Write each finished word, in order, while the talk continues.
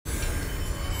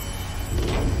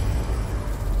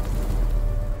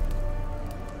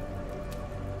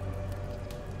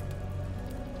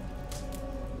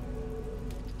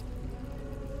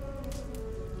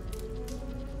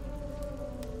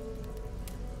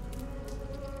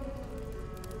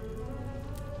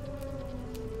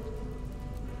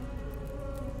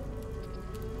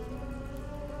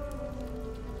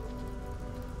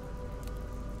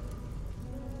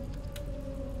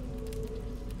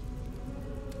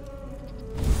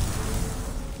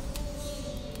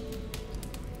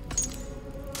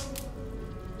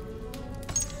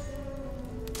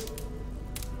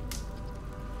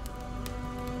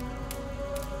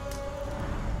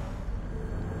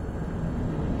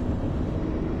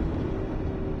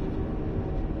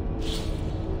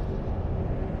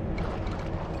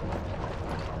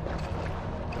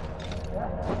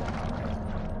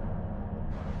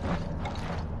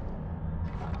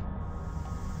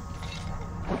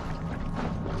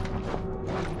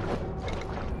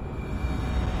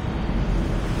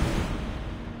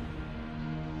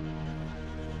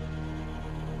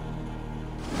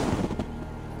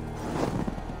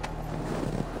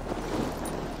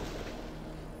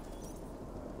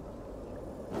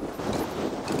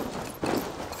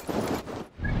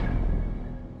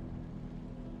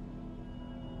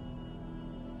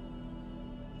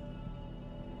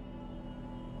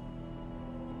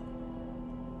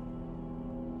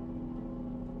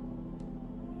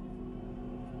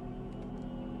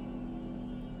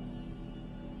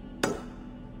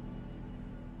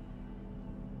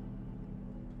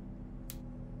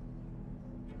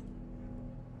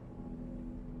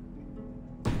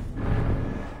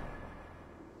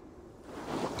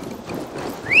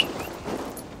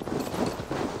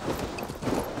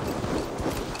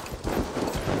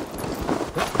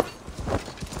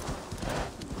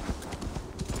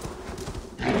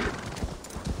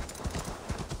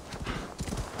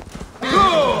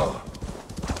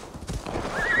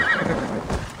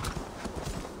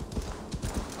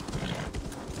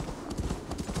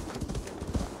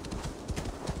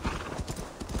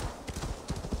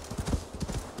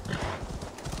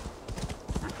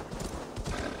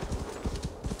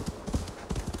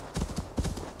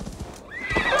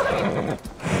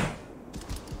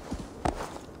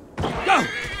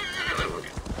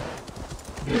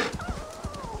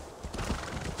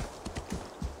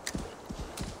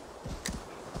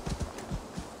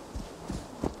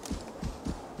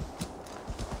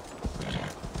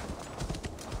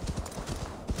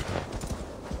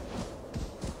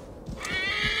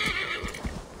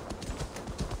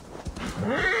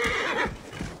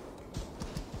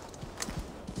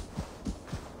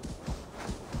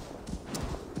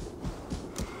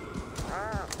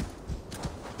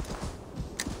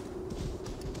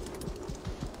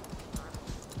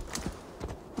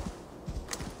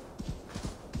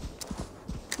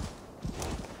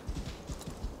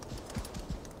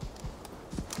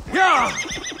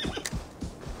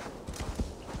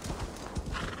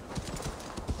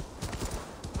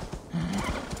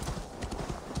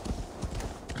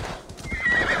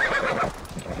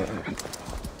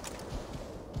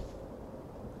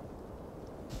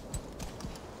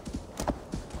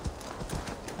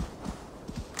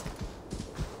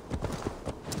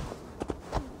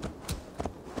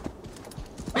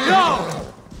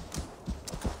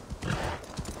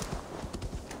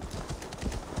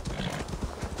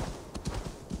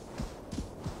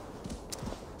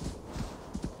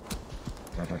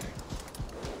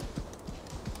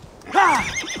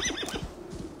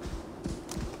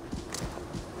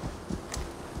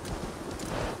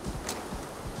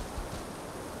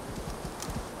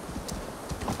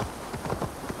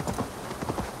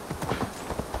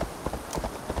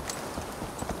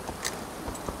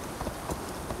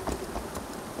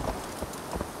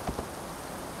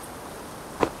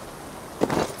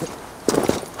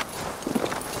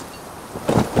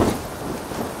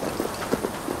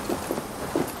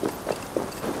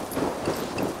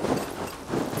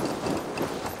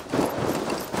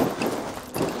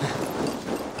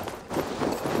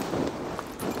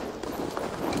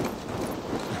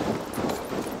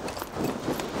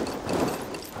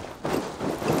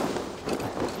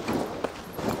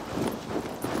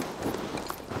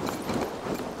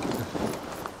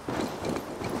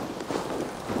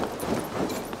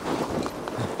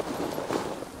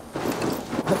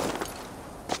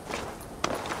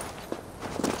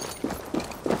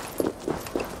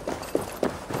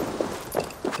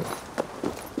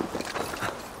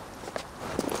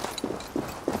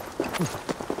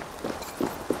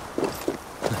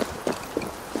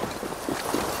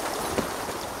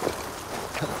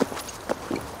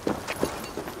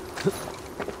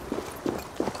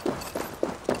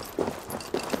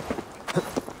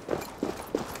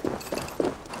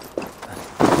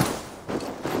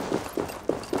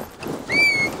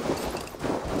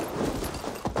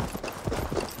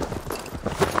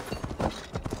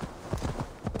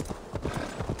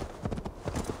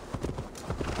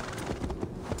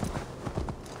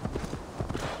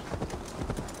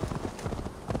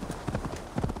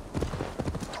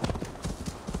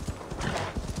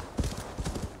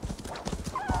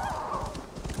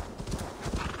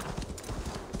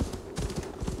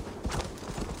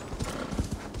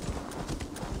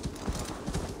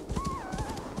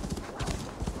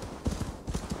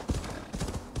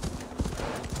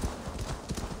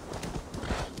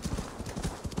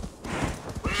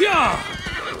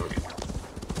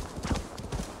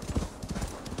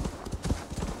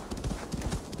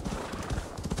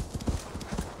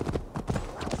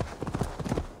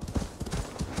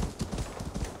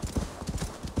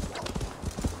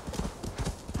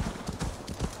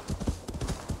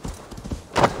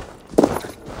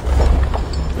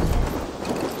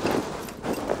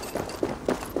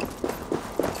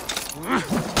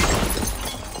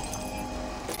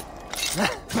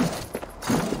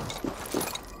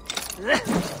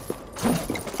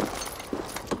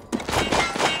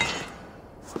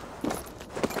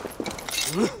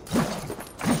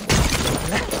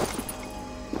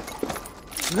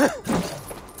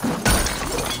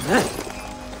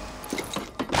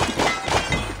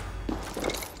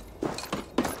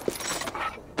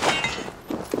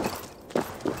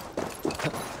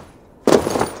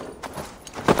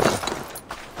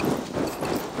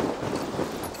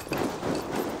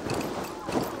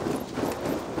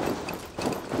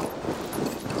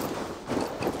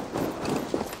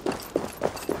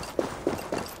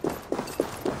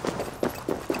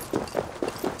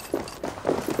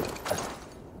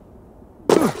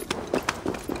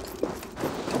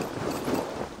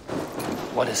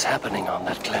What is happening on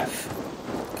that cliff?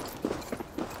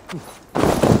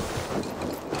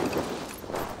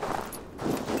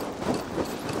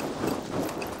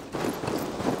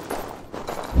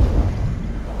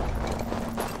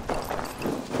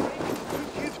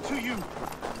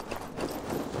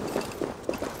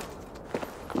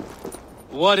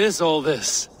 What is all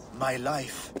this? My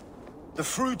life. The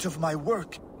fruit of my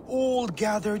work. All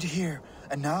gathered here.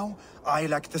 And now, I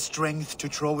lack the strength to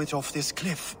throw it off this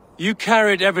cliff. You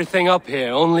carried everything up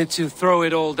here only to throw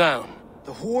it all down.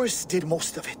 The horse did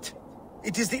most of it.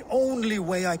 It is the only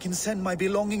way I can send my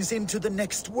belongings into the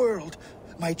next world.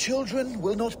 My children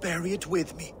will not bury it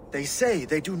with me. They say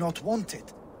they do not want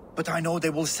it, but I know they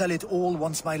will sell it all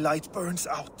once my light burns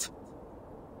out.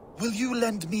 Will you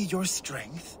lend me your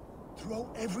strength? Throw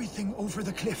everything over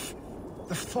the cliff.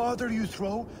 The farther you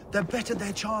throw, the better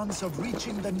their chance of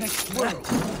reaching the next world.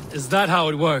 Is that how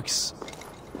it works?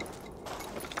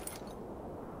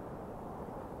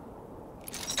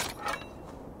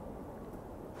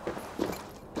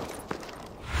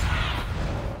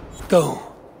 Go.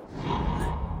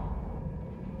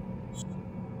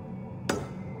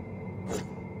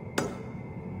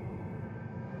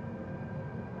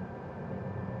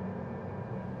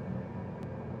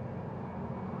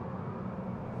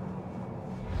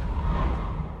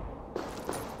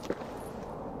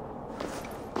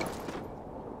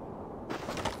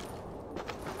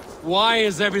 Why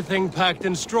is everything packed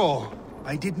in straw?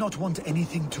 I did not want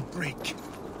anything to break.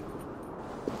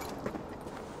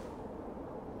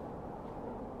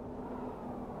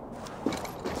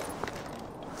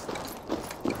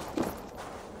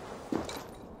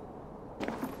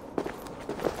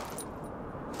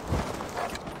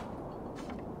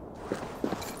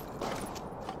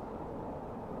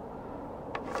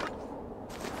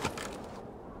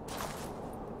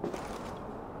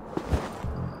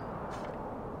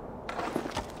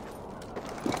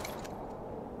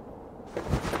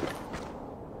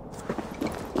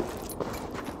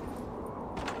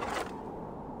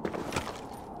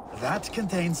 That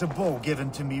contains a bow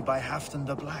given to me by Halfdan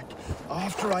the Black,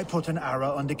 after I put an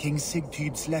arrow under King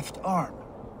Sigtyd's left arm.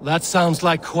 That sounds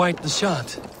like quite the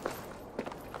shot.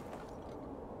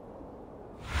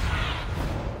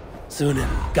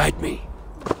 Sunan, guide me.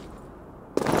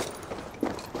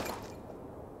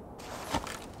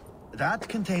 That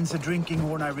contains a drinking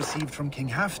horn I received from King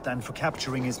Halfdan for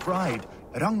capturing his bride,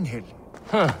 Ragnhild.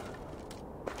 Huh.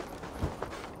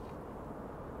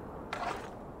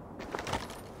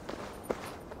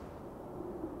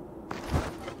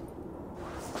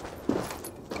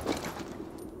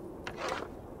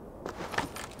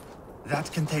 That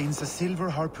contains a silver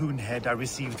harpoon head I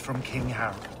received from King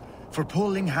Harald, for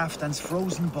pulling Halfdan's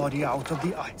frozen body out of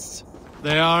the ice.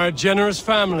 They are a generous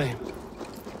family.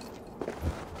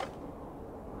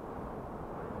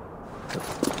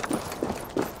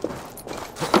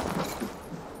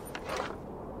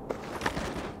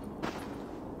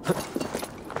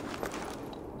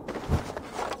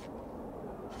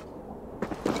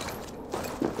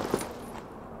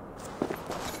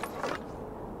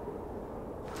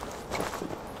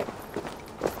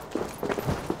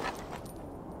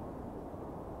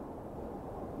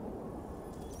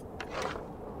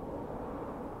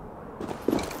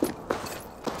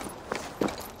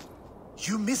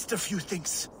 You missed a few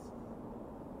things.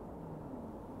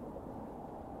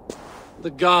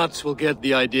 The gods will get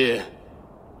the idea.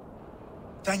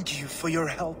 Thank you for your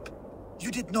help.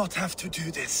 You did not have to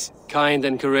do this. Kind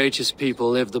and courageous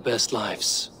people live the best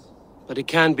lives. But it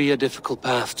can be a difficult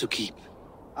path to keep.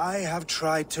 I have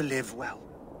tried to live well.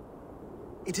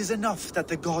 It is enough that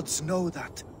the gods know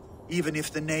that, even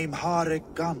if the name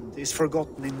Harek Gand is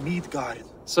forgotten in Midgard.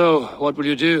 So, what will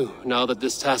you do now that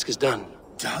this task is done?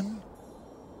 Done?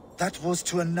 That was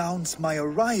to announce my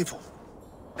arrival.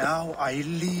 Now I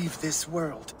leave this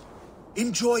world.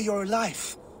 Enjoy your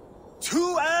life.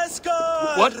 To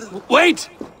Asgard! What? Wait!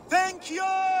 Thank you!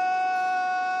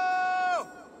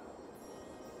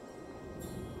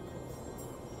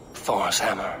 Thor's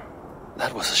hammer.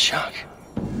 That was a shock.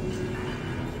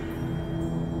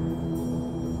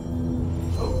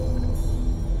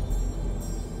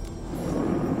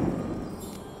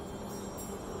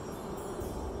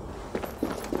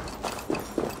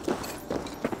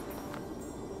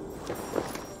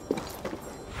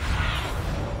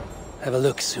 Have a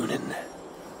look, Sunan.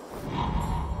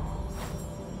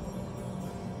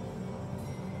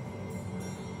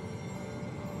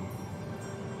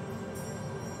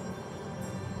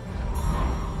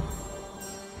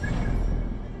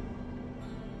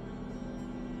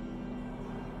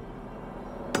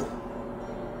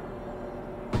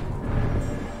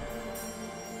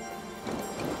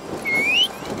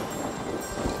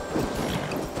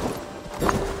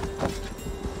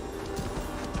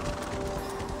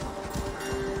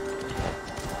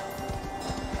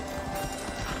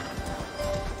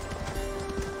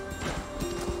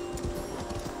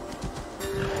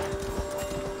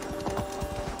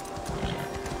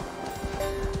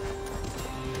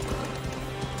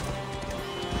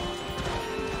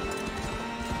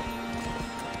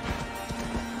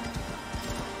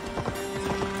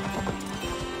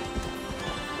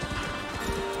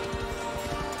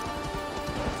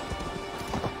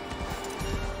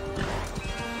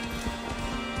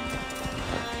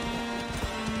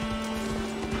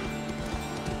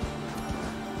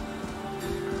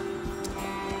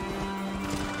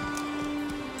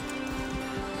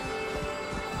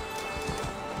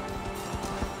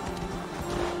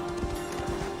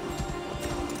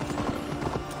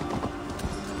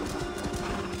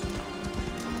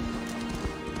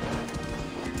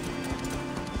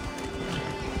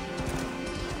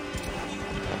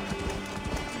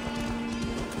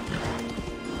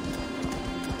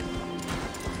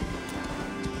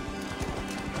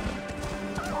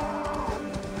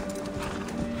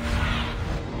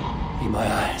 Be my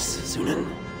eyes, Sunan.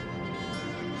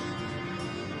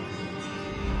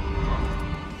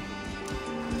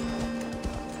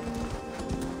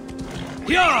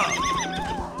 Yeah!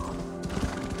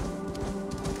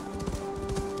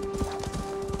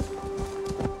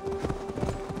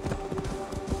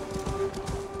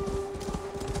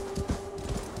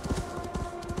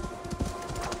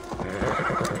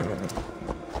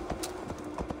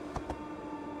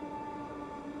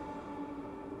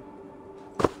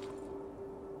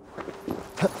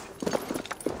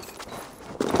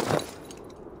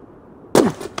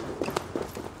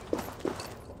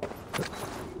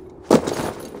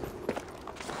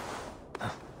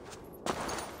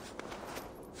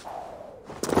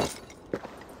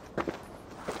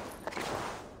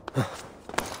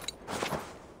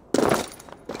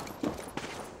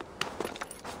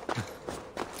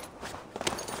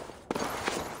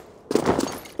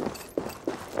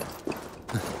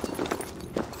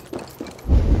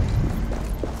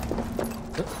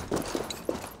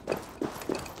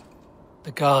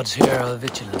 The guards here are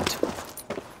vigilant.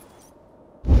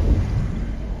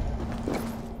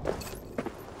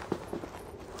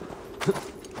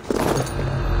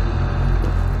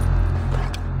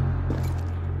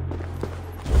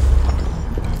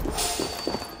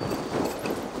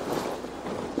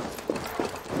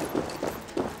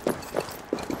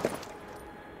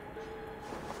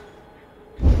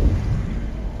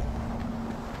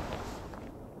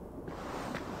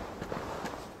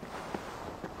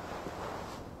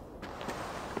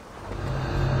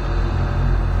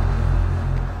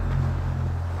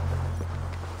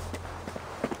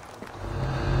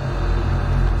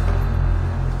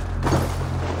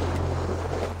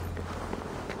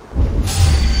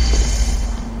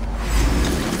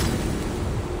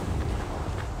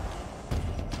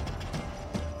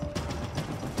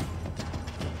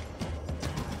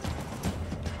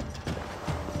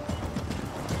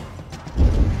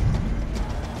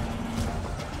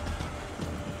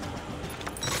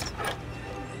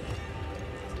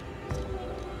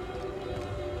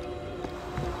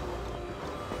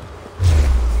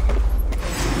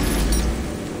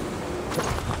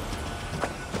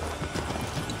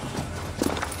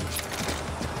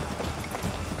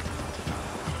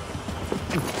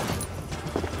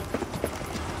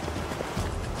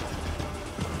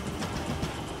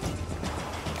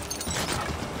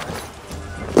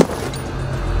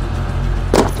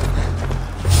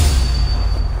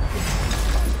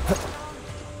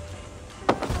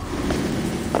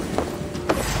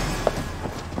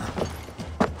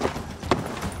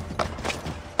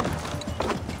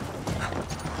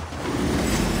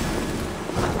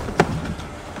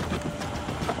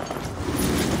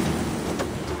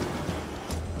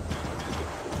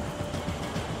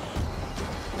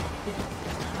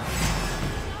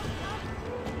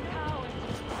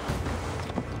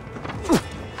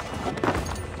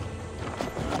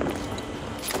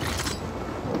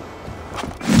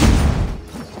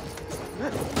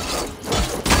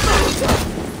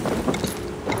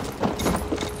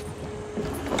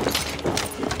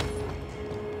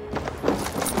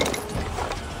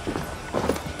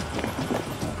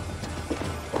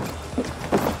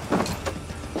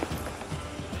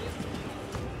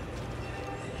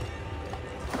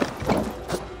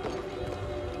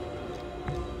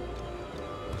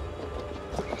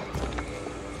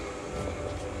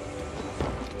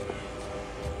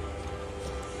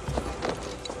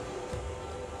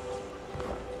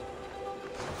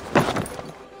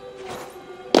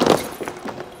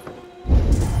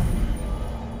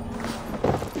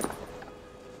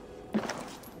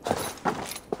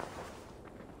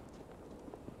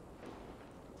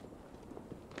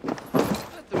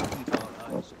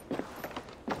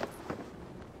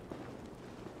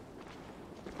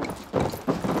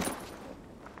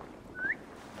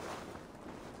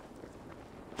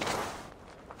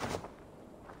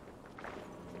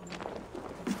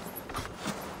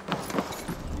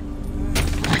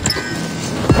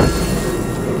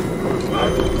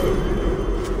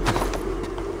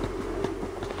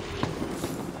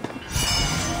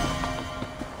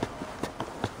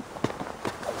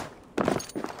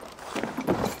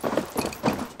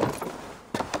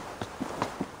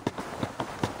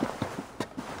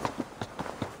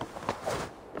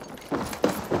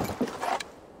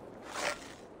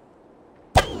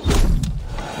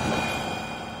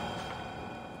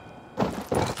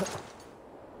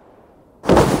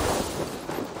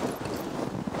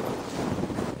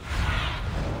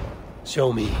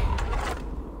 Show me.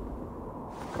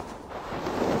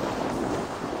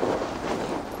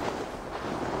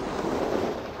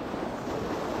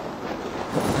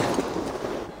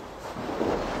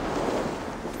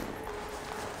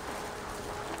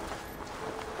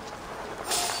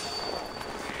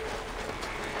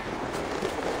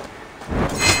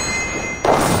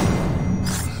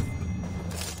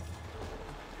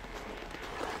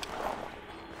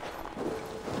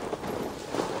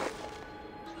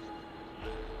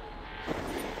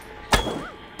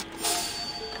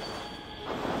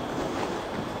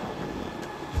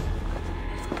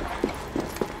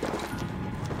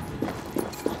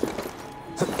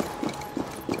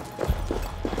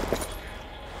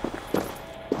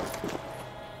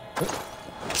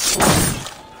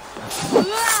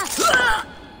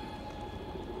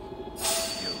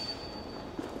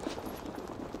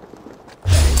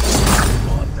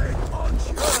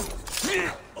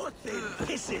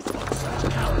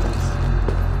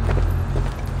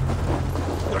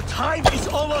 Your time is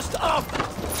almost up!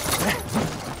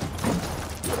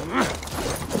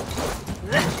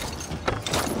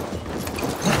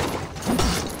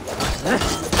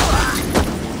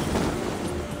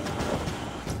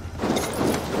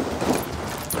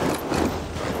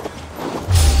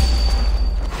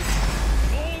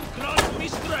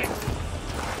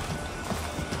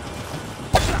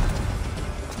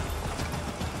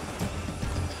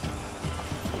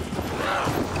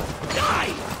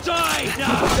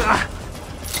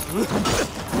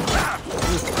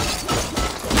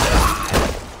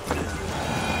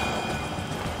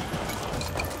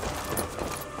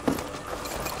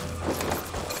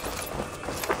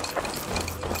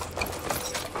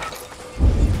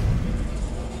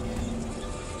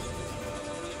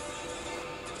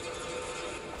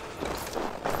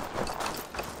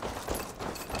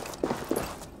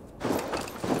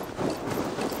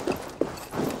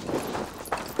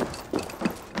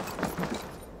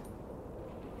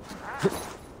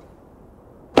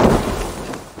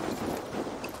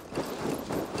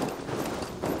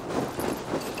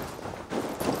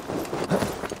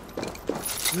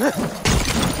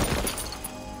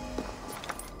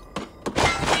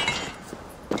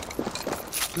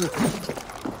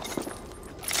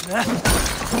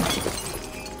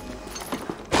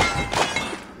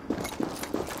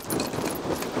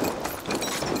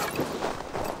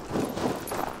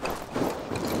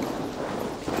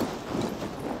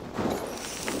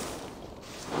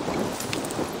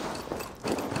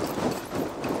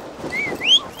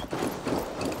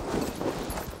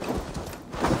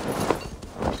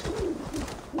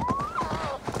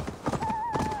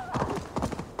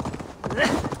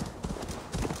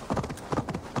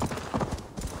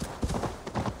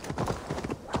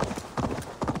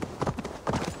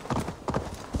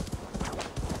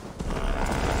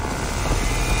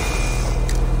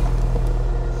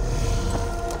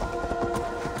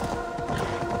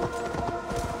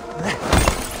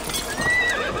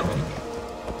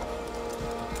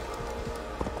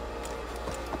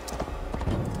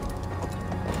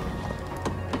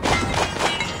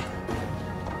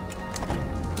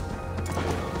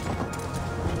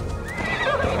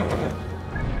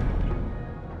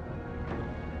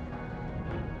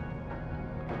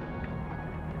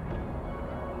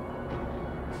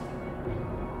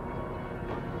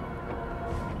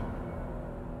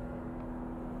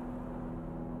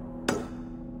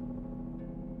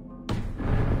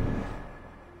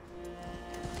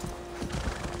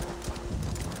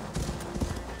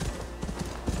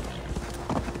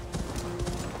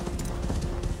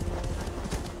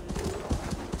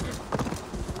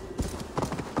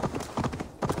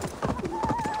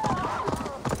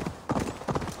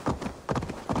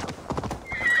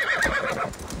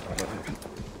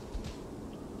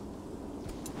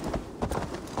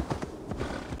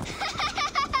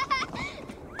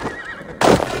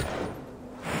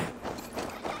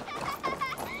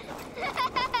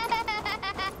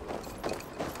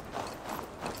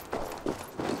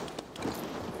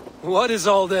 What is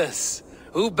all this?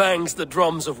 Who bangs the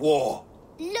drums of war?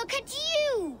 Look at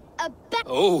you!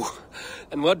 Oh,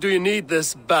 and what do you need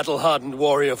this battle-hardened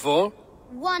warrior for?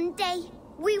 One day,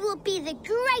 we will be the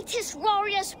greatest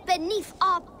warriors beneath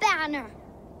our banner.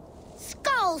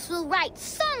 Skulls will write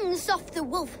songs of the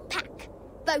wolf pack,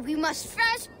 but we must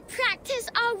first practice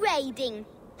our raiding.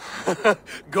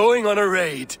 Going on a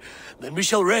raid. Then we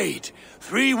shall raid.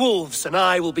 3 wolves and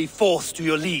I will be forced to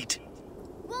your lead.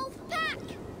 Wolf pack!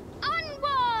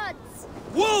 Onwards!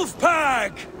 Wolf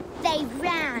pack! They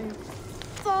ran.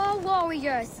 4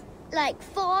 warriors, like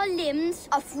 4 limbs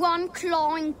of one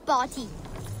clawing body.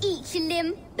 Each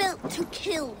limb built to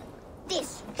kill,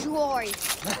 destroy.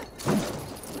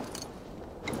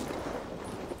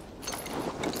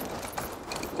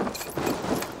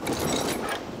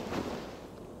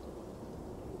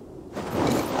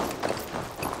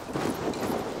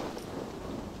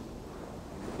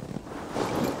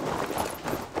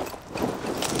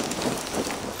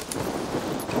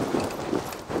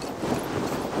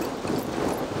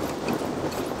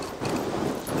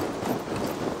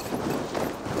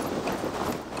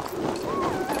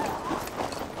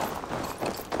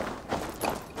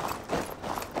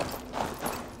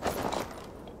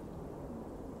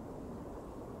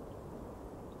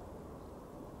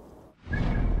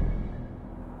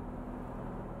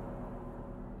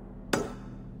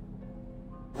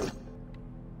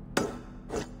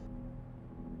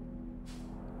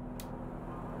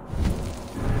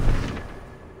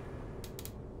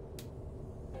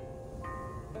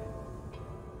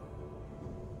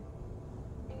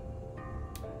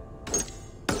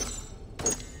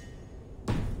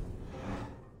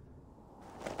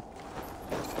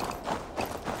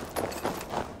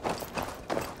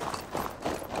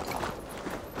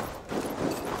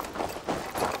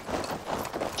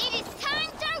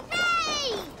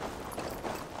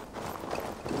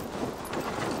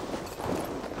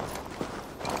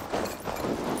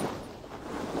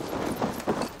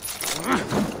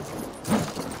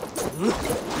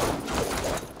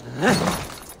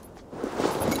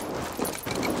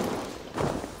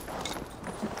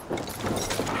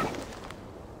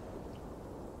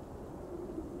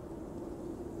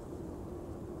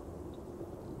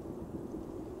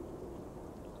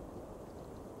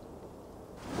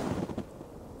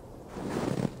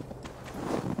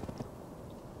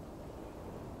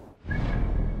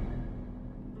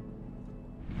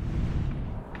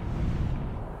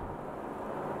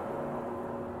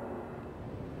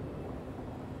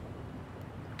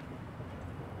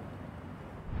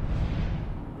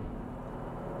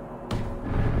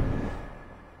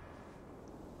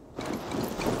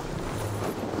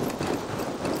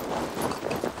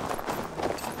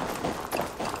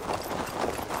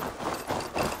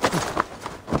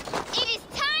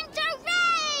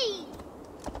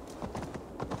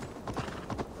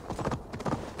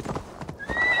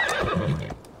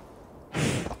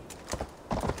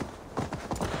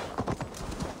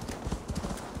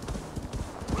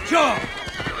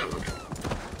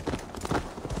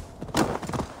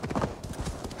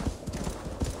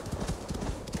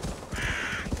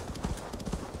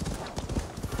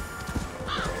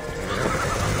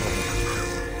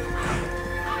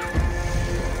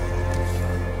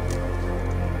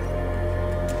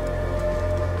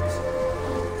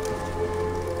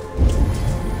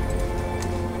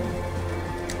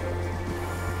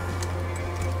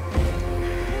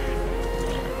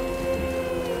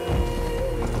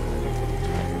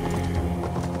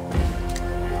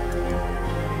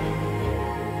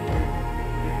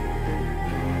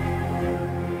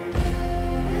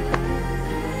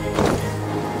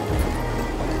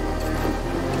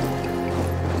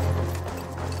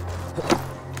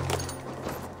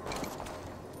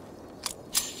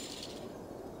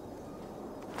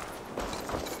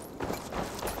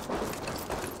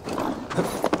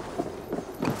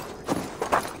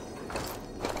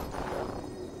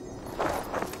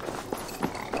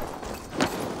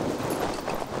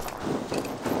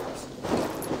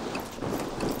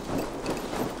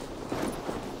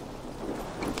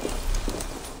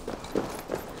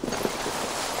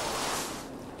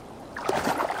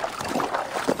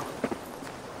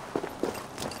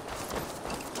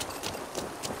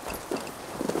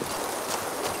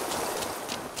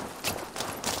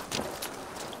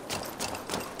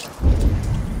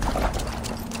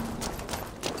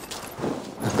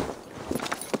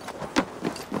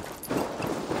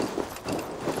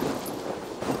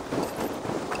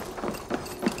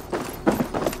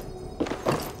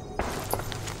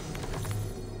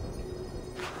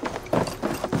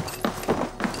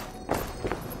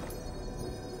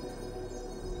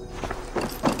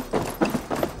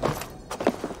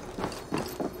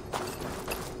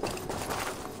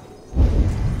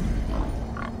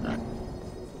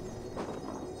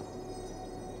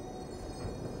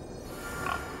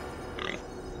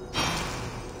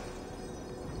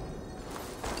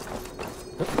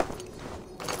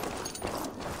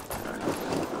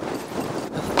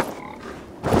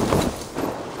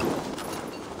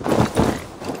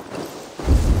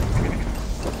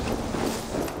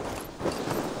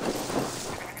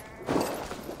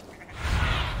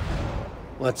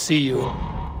 Let's see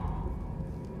you.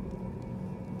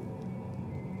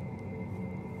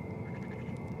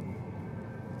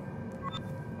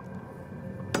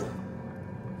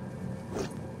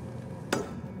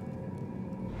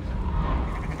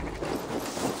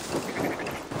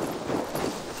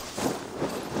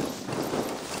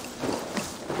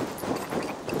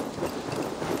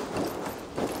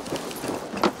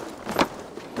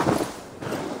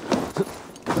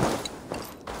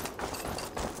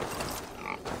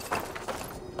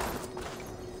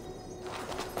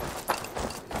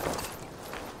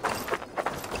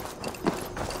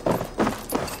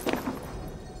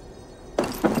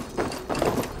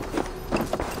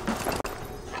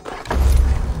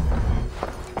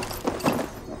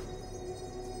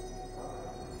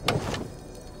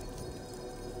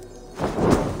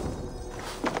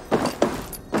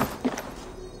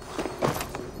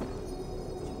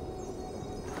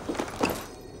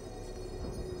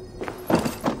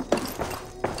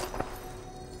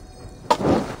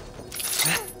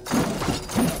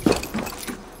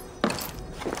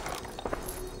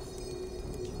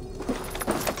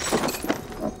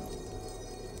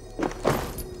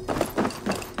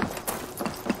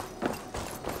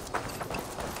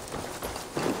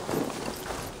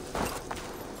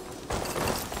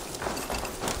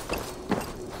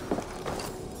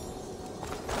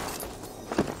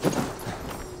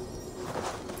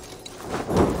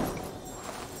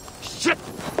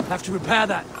 Have to repair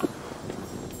that.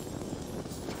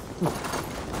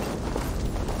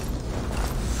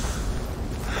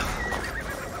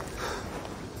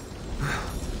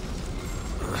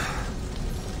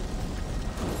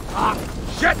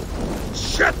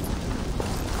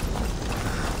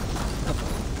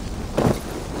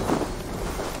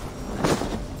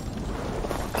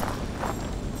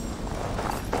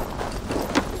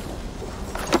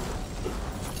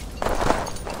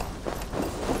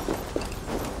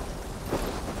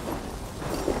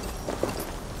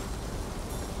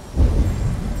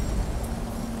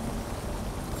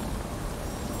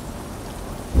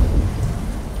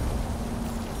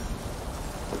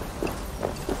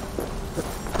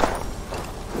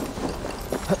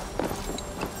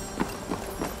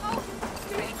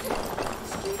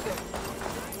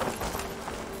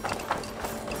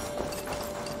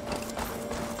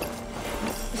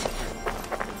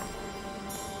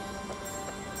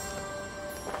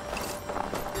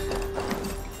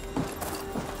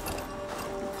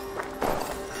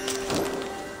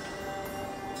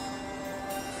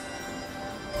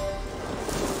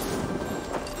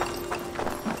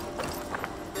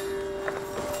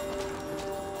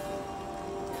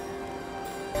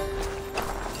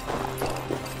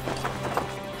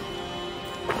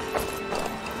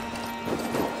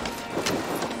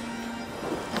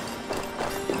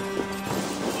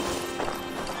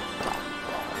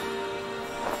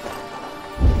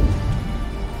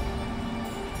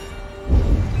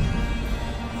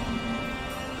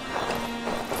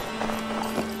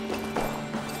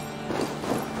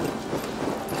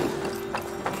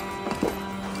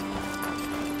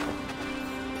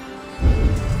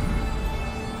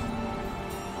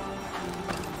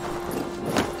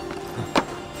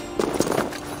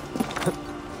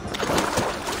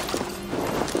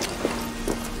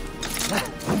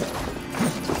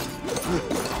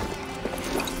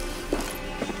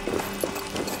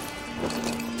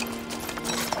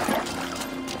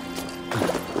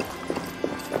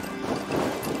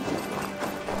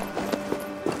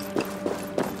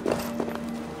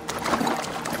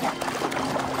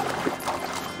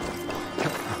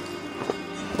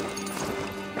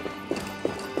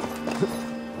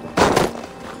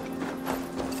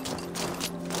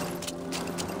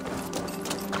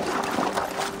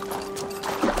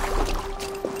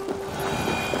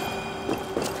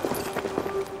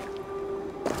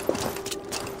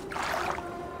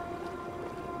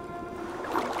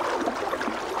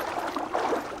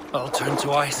 I'll turn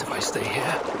to ice if I stay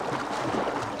here.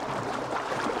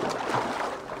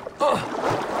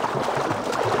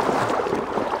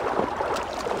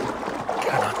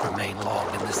 Cannot remain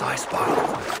long in this ice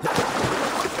pile.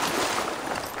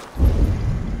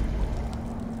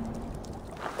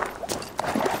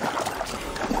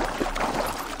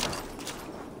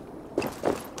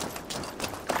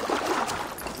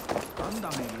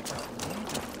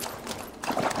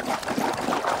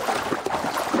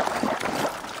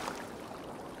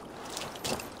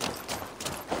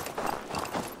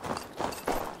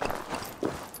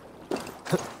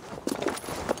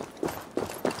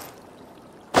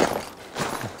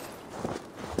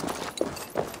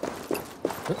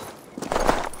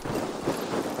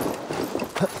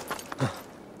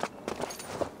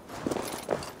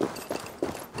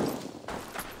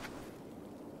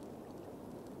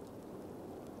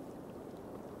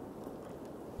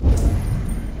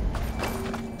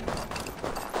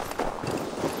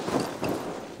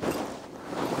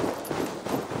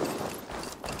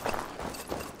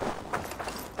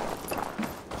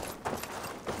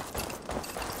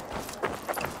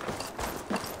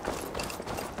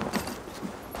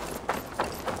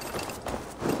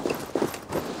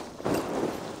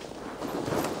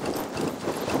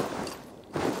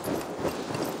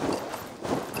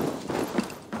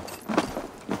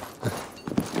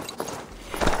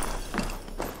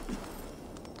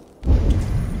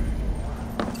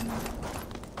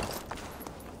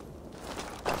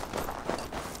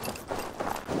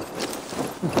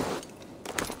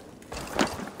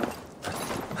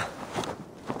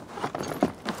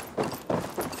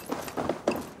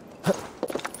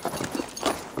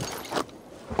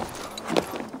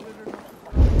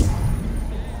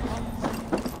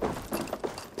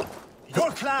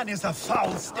 Clan is a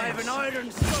foul stench. I have an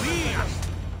iron spear.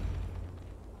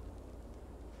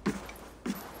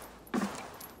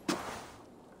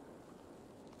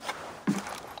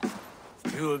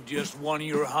 You have just won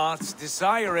your heart's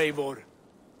desire, EİVOR.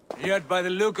 Yet by the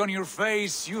look on your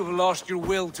face, you have lost your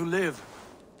will to live.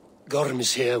 Gorm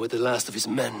is here with the last of his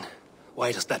men.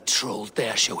 Why does that troll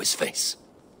dare show his face?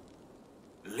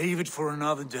 Leave it for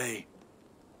another day.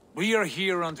 We are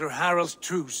here under Harald's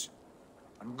truce,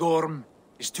 and Gorm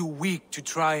is too weak to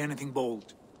try anything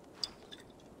bold.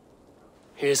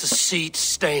 Here's a seed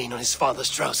stain on his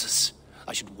father's trousers.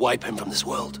 I should wipe him from this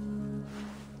world.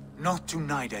 Not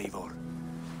tonight, EİVOR.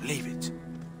 Leave it.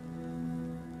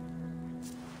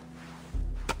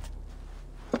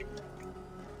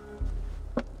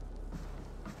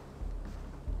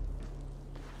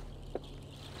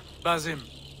 Basim,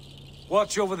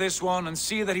 watch over this one and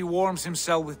see that he warms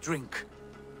himself with drink.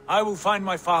 I will find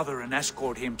my father and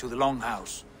escort him to the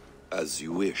Longhouse. As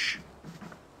you wish.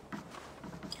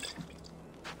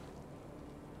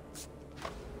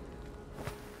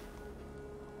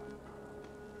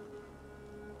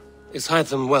 Is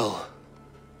Hytham well?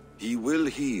 He will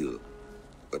heal,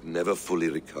 but never fully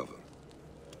recover.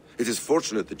 It is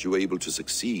fortunate that you were able to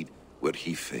succeed where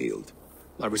he failed.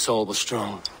 My resolve was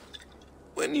strong.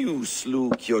 When you slew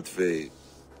Kjotve,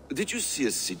 did you see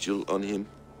a sigil on him?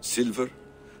 Silver?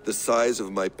 The size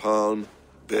of my palm,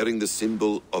 bearing the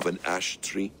symbol of an ash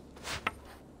tree?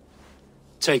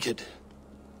 Take it.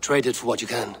 Trade it for what you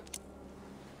can.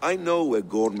 I know where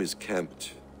Gorm is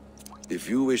camped. If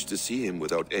you wish to see him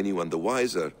without anyone the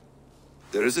wiser,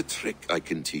 there is a trick I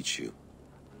can teach you.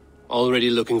 Already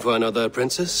looking for another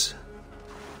princess?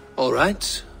 All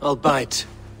right, I'll bite.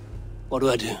 What do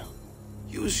I do?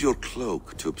 Use your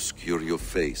cloak to obscure your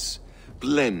face.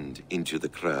 Blend into the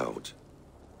crowd.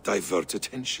 Divert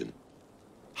attention.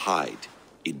 Hide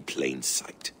in plain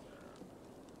sight.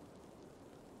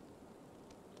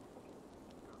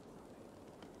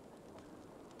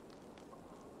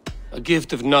 A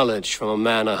gift of knowledge from a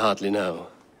man I hardly know.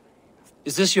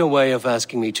 Is this your way of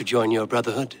asking me to join your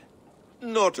brotherhood?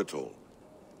 Not at all.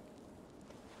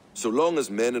 So long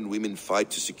as men and women fight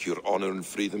to secure honor and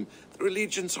freedom, their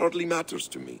allegiance hardly matters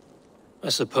to me. I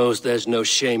suppose there's no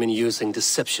shame in using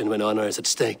deception when honor is at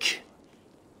stake.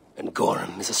 And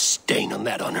Gorm is a stain on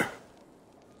that honor.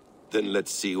 Then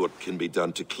let's see what can be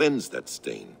done to cleanse that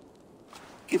stain.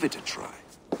 Give it a try.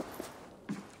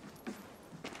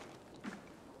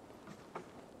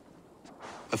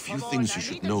 A few things you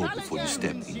should know before you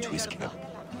step into his camp.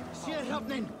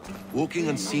 Walking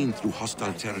unseen through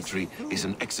hostile territory is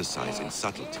an exercise in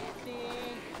subtlety.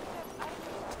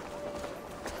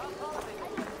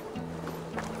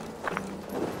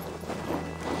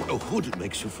 A hood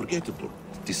makes you forgettable,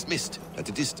 dismissed at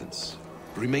a distance.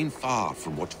 Remain far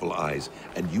from watchful eyes,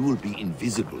 and you will be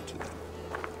invisible to them.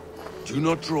 Do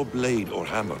not draw blade or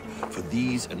hammer, for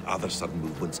these and other sudden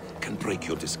movements can break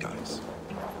your disguise.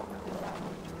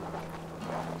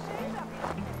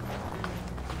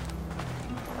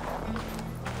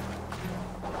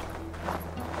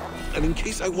 And in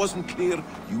case I wasn't clear,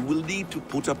 you will need to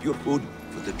put up your hood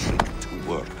for the trick to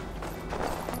work.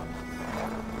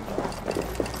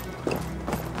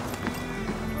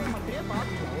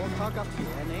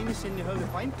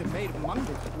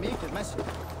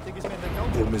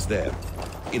 Gorm is there,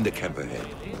 in the camp ahead.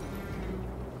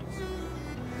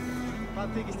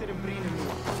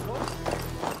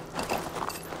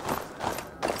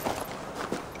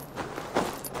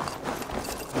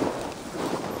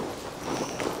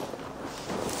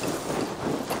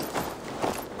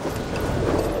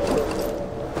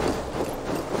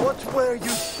 What were you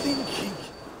thinking?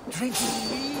 Drinking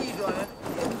mead on an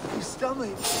empty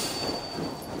stomach?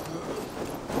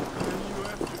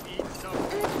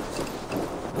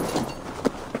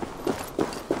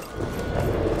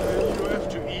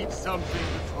 Something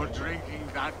before drinking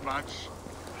that much.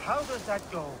 How does that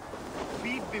go?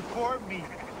 Feed before meat.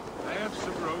 I have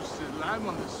some roasted lamb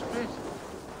on the spit.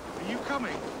 Are you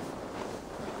coming?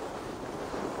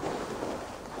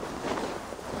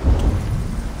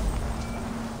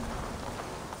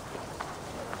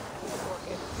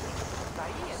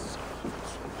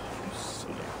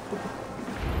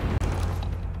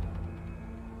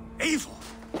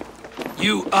 EIVOR!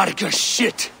 You Arga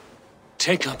shit!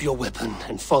 Take up your weapon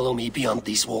and follow me beyond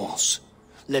these walls.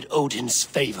 Let Odin's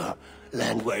favor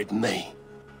land where it may.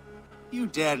 You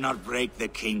dare not break the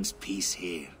king's peace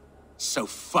here. So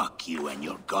fuck you and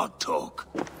your god talk.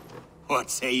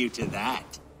 What say you to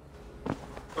that?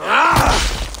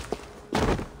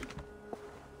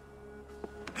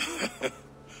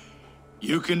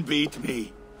 You can beat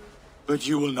me, but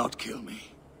you will not kill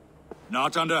me.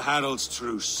 Not under Harald's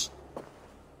truce.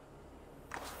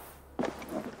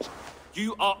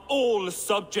 You are all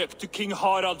subject to King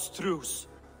Harald's truce.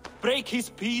 Break his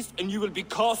peace and you will be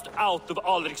cast out of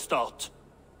Alrikstad.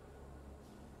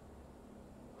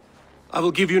 I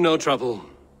will give you no trouble.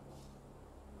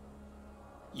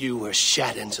 You were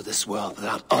shat into this world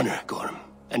without honor, Gorm,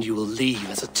 and you will leave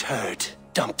as a turd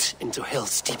dumped into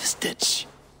hell's deepest ditch.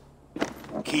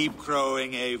 Keep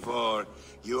crowing, EIVOR.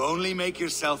 You only make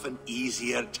yourself an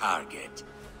easier target.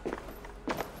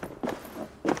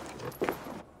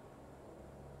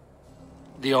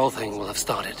 The All Thing will have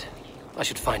started. I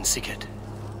should find Sigurd.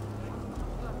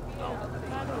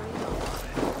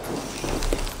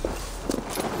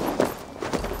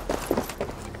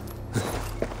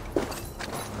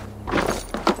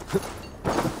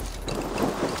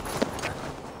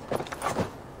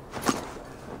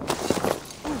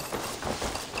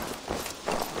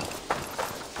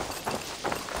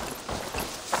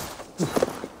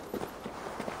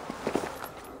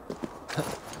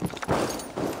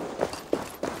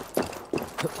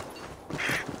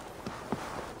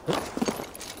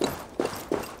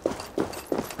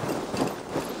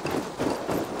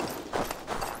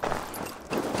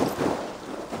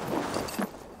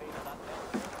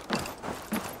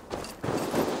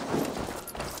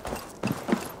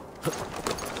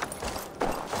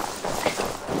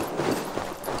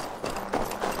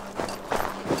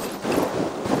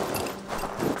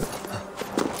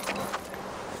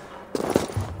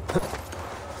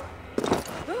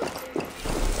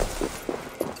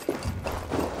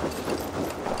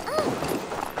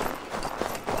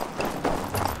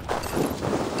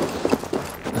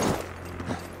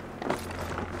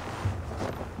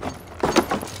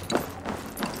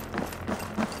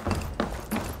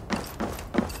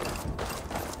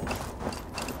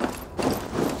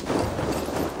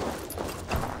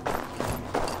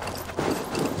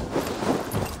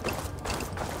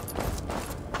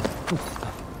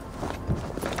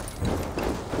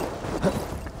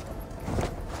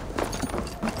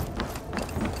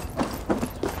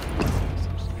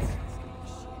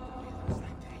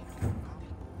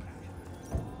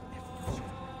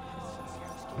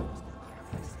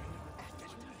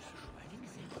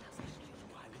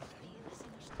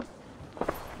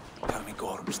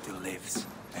 Gorm still lives,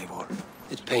 EIVOR.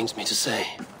 It pains me to say.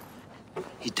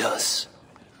 He does.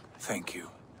 Thank you.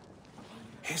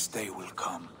 His day will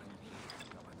come.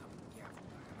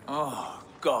 Oh,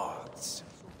 gods.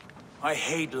 I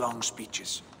hate long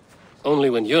speeches.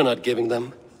 Only when you're not giving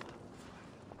them.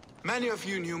 Many of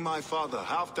you knew my father,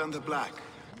 Halfdan the Black.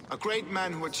 A great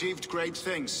man who achieved great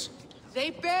things.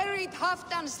 They buried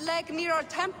Halfdan's leg near our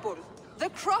temple. The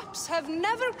crops have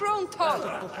never grown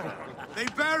taller. They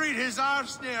buried his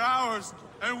arse near ours,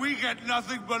 and we get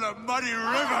nothing but a muddy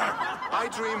river. I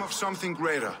dream of something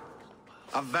greater.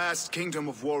 A vast kingdom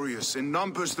of warriors in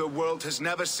numbers the world has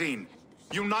never seen.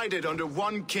 United under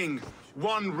one king,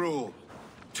 one rule.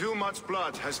 Too much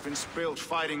blood has been spilled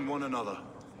fighting one another.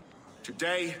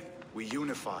 Today, we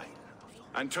unify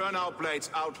and turn our blades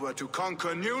outward to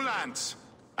conquer new lands.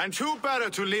 And who better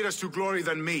to lead us to glory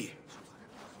than me?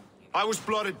 I was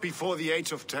blooded before the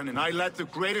age of 10, and I led the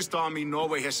greatest army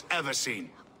Norway has ever seen.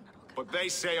 But they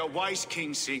say a wise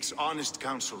king seeks honest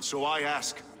counsel, so I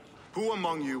ask, who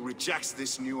among you rejects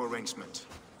this new arrangement?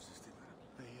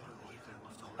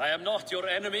 I am not your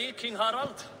enemy, King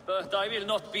Harald, but I will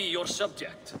not be your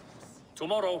subject.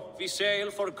 Tomorrow we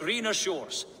sail for greener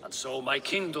shores, and so my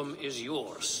kingdom is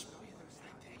yours.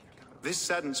 This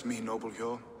saddens me, noble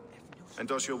Hjor. And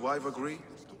does your wife agree?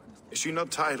 Is she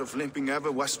not tired of limping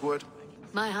ever westward?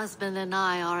 My husband and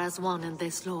I are as one in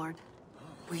this, Lord.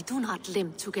 We do not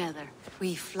limp together,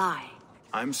 we fly.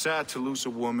 I'm sad to lose a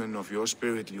woman of your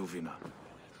spirit, Ljuvina.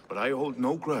 But I hold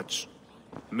no grudge.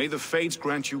 May the fates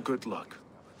grant you good luck.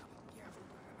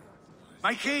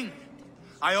 My king,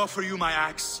 I offer you my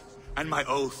axe and my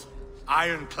oath,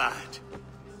 ironclad.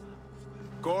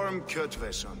 Gorm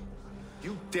Kjotveson,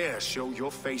 you dare show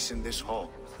your face in this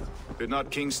hall. Did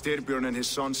not King Styrbjörn and his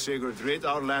son Sigurd rid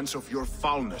our lands of your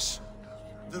foulness?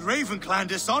 The Raven clan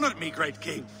dishonored me, great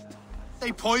king.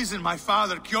 They poisoned my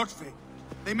father, Kjotve.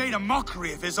 They made a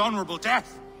mockery of his honorable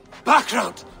death.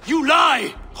 Background! You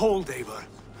lie! Hold, Eivor.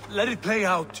 Let it play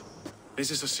out.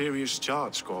 This is a serious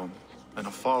charge, Gorm, and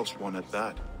a false one at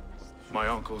that. My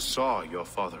uncle saw your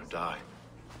father die.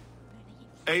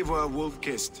 Eivor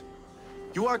Wolf-Kissed,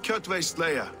 you are Kjotve's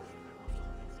slayer.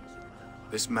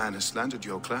 This man has slandered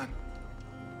your clan.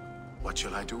 What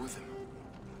shall I do with him?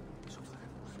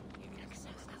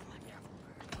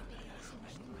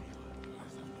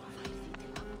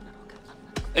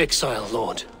 Exile,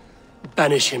 Lord.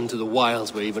 Banish him to the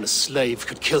wilds where even a slave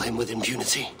could kill him with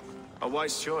impunity. A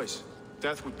wise choice.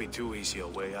 Death would be too easy a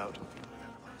way out.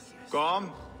 Gorm,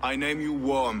 I name you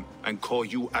Worm and call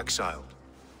you exiled.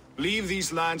 Leave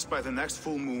these lands by the next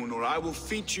full moon, or I will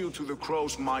feed you to the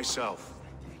crows myself.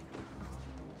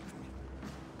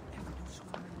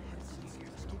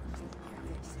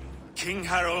 King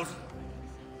Harald,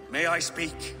 may I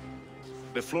speak?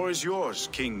 The floor is yours,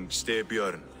 King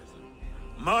Styrbjörn.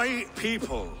 My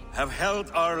people have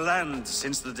held our land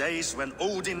since the days when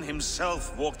Odin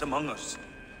himself walked among us.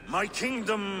 My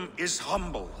kingdom is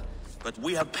humble, but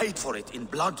we have paid for it in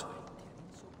blood.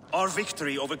 Our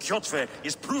victory over Kjotve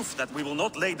is proof that we will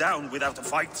not lay down without a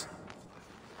fight.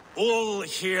 All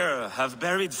here have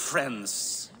buried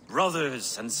friends,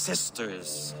 brothers and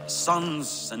sisters,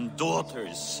 sons and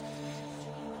daughters.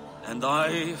 And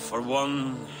I, for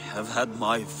one, have had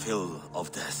my fill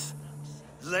of death.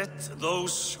 Let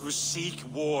those who seek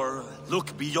war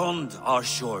look beyond our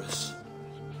shores.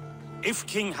 If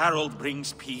King Harald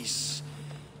brings peace,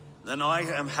 then I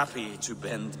am happy to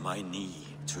bend my knee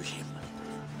to him.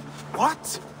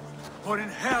 What? What in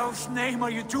hell's name are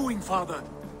you doing, father?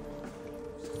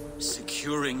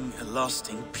 Securing a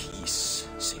lasting peace,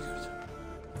 Sigurd.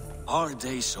 Our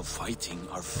days of fighting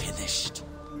are finished.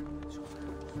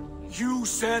 You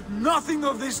said nothing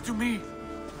of this to me.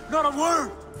 Not a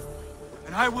word.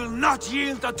 And I will not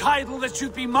yield a title that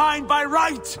should be mine by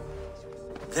right.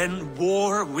 Then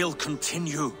war will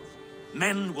continue.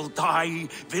 Men will die,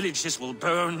 villages will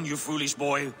burn, you foolish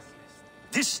boy.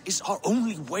 This is our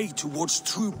only way towards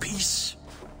true peace.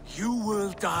 You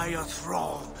will die a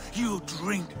thrall, you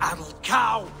drink-addled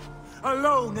cow.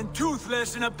 Alone and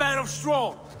toothless in a bed of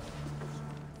straw.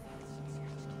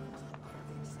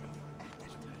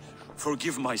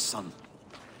 Forgive my son.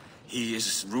 He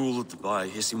is ruled by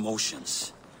his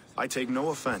emotions. I take no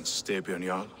offense, Styrbjörn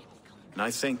Jarl, and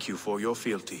I thank you for your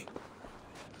fealty.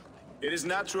 It is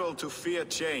natural to fear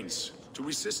change, to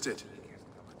resist it.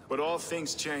 But all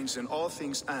things change and all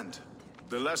things end.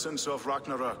 The lessons of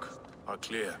Ragnarök are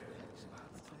clear.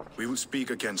 We will speak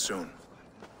again soon.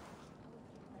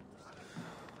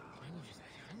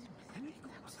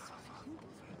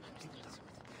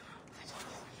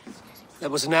 That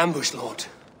was an ambush, Lord.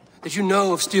 Did you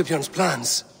know of Styrbjörn's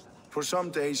plans? For some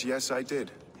days, yes, I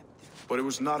did. But it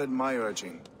was not at my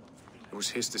urging. It was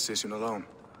his decision alone.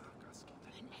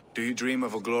 Do you dream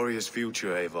of a glorious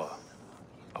future, Eivor?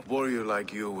 A warrior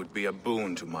like you would be a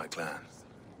boon to my clan.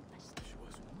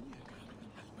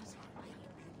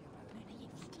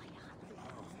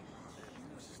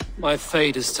 My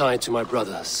fate is tied to my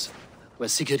brothers. Where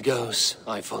Sigurd goes,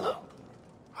 I follow.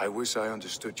 I wish I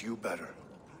understood you better.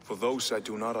 For those I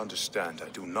do not understand, I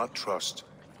do not trust,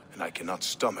 and I cannot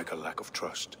stomach a lack of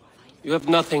trust. You have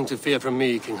nothing to fear from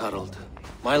me, King Harald.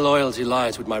 My loyalty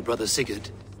lies with my brother Sigurd,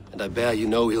 and I bear you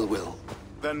no ill will.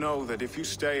 Then know that if you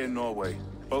stay in Norway,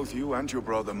 both you and your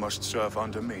brother must serve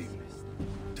under me.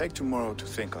 Take tomorrow to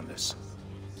think on this.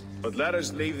 But let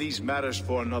us leave these matters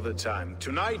for another time.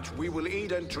 Tonight, we will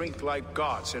eat and drink like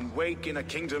gods and wake in a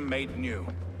kingdom made new.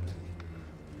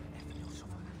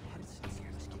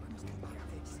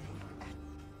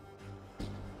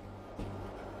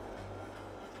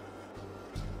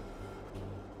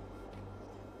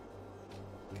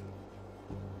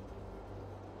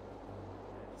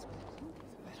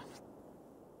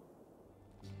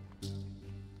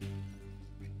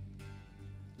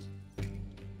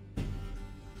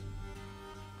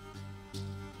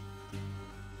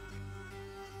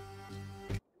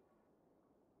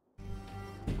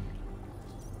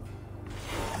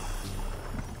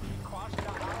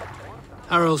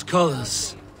 Harald's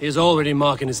colors. He is already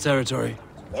marking his territory.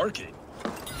 Marking?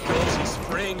 Because he's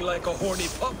spraying like a horny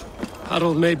pup.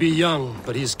 Harald may be young,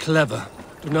 but he is clever.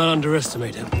 Do not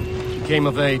underestimate him. He came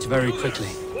of age very quickly.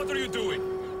 What are you doing?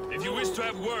 If you wish to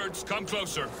have words, come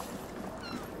closer.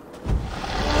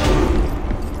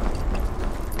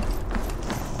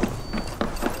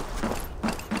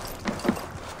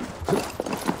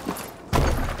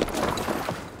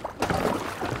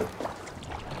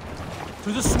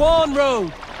 To the Swan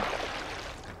Road!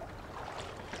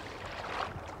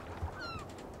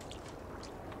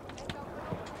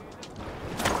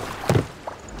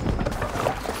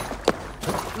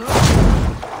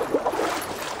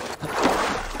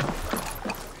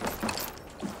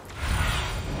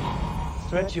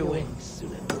 Stretch your wings,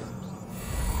 Sunan.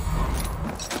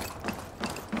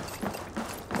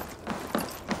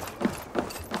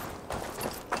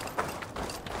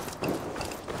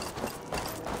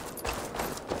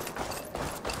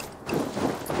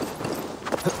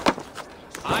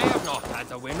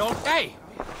 The wind all day.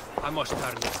 I must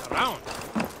turn this around.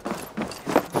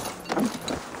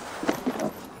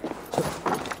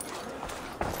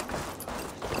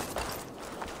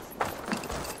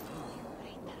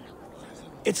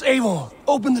 It's EIVOR!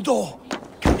 Open the door!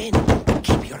 Come in.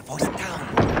 Keep your voice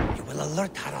down. You will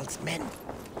alert Harald's men.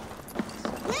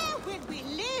 Where will we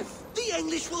live? The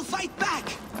English will fight back!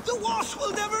 The wars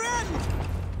will never end!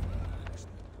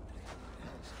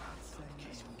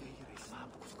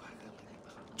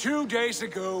 2 days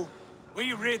ago,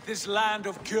 we rid this land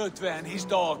of Kjotve and his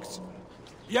dogs.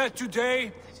 Yet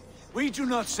today, we do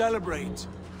not celebrate.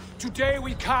 Today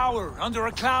we cower under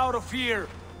a cloud of fear.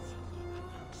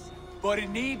 But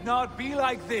it need not be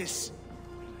like this.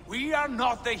 We are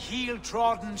not the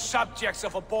heel-trodden subjects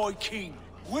of a boy king.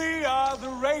 We are the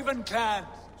Raven clan.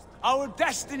 Our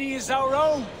destiny is our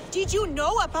own. Did you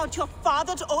know about your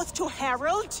father's oath to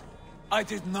Harald? I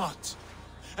did not.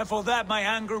 And for that my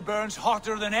anger burns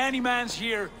hotter than any man's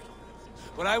here.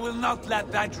 But I will not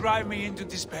let that drive me into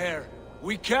despair.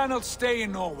 We cannot stay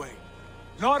in Norway.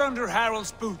 Not under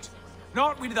Harald's boot.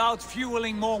 Not without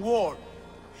fueling more war.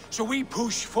 So we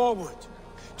push forward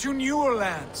to newer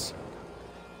lands.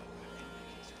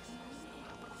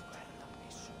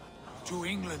 To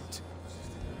England.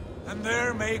 And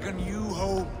there make a new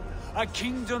home. A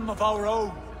kingdom of our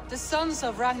own. The sons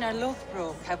of Ragnar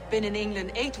Lothbrok have been in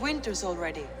England 8 winters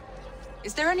already.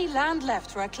 Is there any land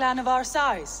left for a clan of our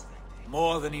size?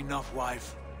 More than enough,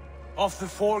 wife. Of the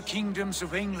 4 kingdoms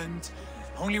of England,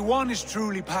 only one is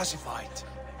truly pacified.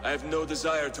 I have no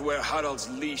desire to wear Harald's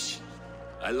leash.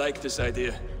 I like this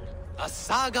idea. A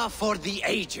saga for the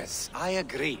ages, I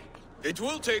agree. It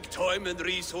will take time and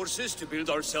resources to build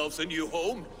ourselves a new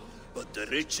home, but the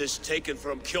riches taken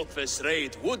from Kjotve's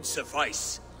raid would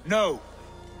suffice. No.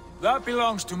 That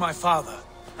belongs to my father,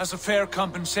 as a fair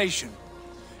compensation.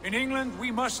 In England, we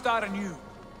must start anew.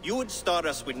 You would start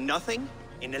us with nothing?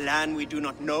 In a land we do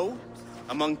not know?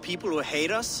 Among people who hate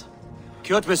us?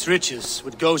 Kjotve's riches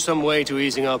would go some way to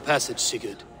easing our passage,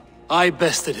 Sigurd. I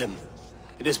bested him.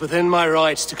 It is within my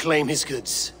rights to claim his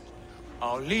goods.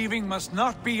 Our leaving must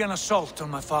not be an assault on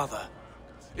my father.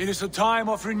 It is a time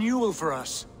of renewal for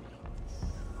us.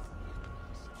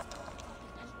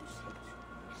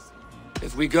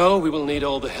 If we go, we will need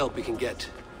all the help we can get.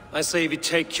 I say we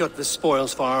take Kjotve's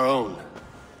spoils for our own.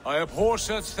 I abhor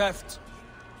such theft.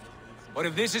 But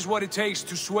if this is what it takes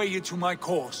to sway you to my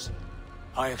cause,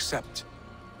 I accept.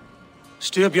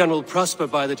 Styrbjörn will prosper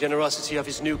by the generosity of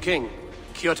his new king.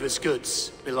 Kjotve's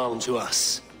goods belong to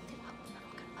us.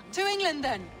 To England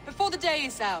then, before the day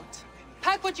is out.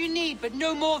 Pack what you need, but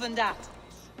no more than that.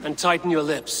 And tighten your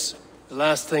lips. The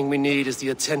last thing we need is the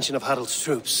attention of Harald's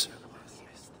troops.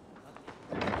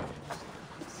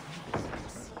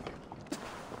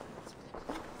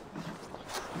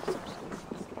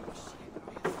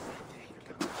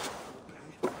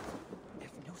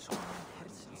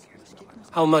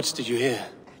 How much did you hear?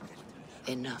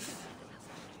 Enough.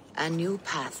 A new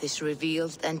path is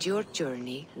revealed, and your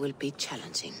journey will be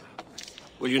challenging.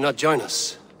 Will you not join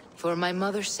us? For my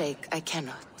mother's sake, I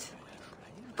cannot.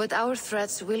 But our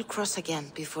threads will cross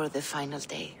again before the final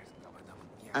day.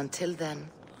 Until then,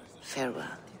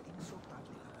 farewell.